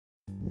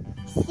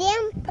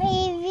Всем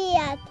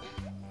привет!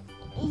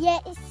 Я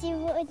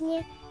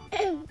сегодня...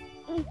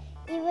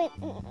 Ой,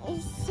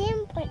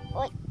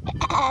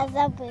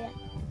 забыла.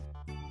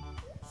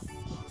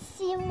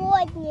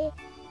 Сегодня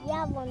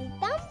я вон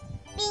там...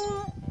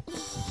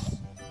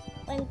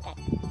 Вон так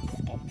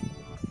сказать.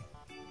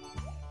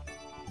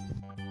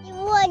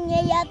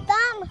 Сегодня я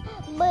там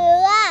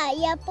была,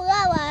 я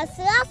плавала с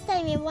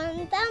ластами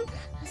вон там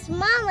с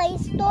мамой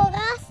 100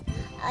 раз.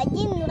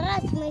 Один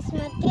раз мы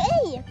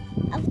смотрели,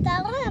 а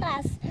второй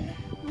раз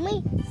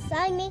мы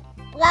сами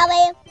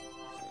плаваем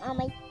с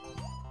мамой.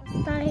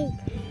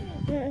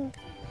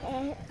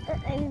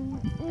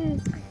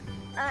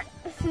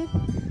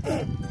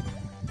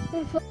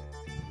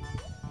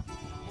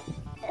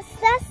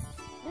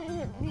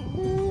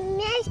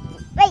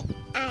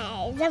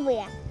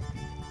 Забыла.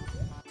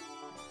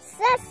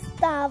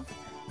 Состав.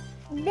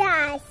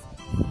 Вязь.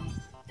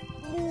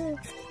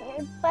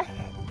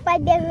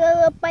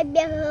 Побегала.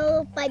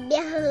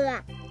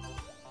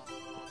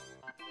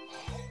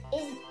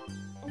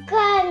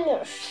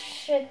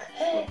 Камешек.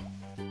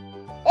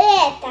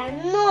 Это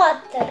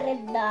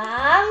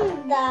Нотр-Дам,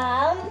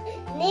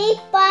 де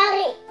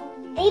Пари.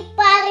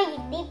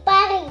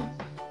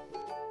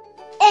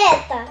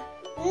 Это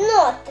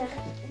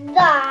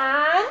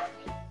Нотр-Дам,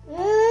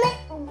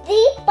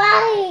 де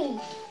Пари.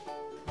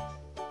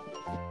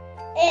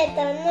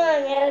 Это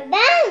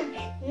Нотр-Дам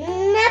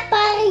на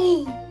Пари.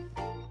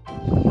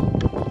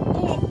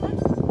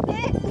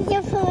 Не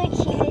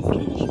получилось.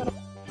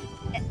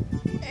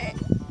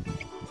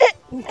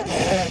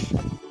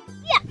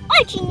 Я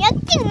очень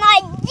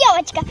активная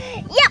девочка.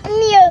 Я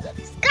умею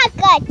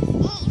скакать.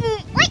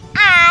 Ой,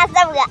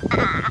 забыла.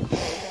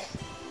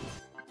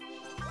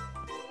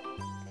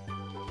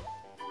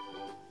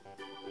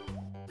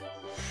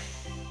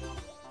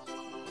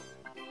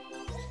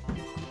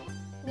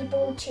 Не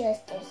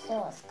получилось то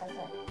слово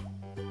сказать.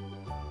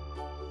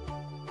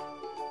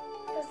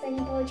 Просто не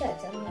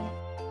получается у меня.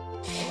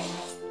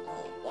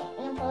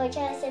 Не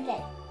получилось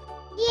опять.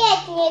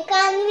 Летний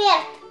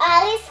конверт,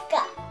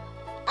 арыска.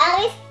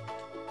 Ой,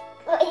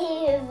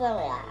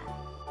 забыла.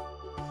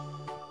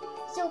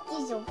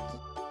 Зюлки.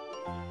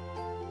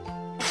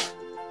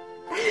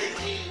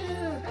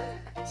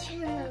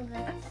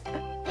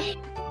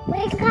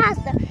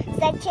 Прекрасно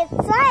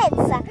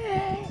сочетается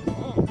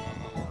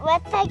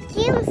вот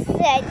таким с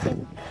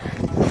этим.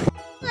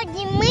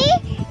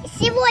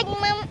 Сегодня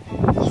мы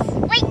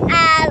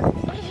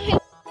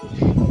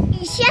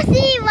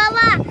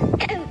счастливого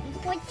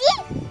пути.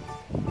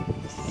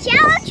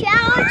 Чао.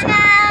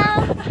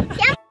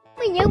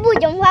 Мы не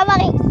будем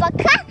говорить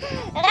пока.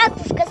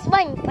 Радушка с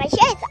вами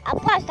прощается, а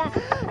просто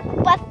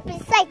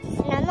подписайтесь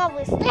на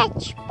новые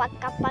встречи.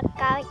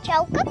 Пока-пока.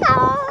 Чао,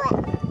 кота.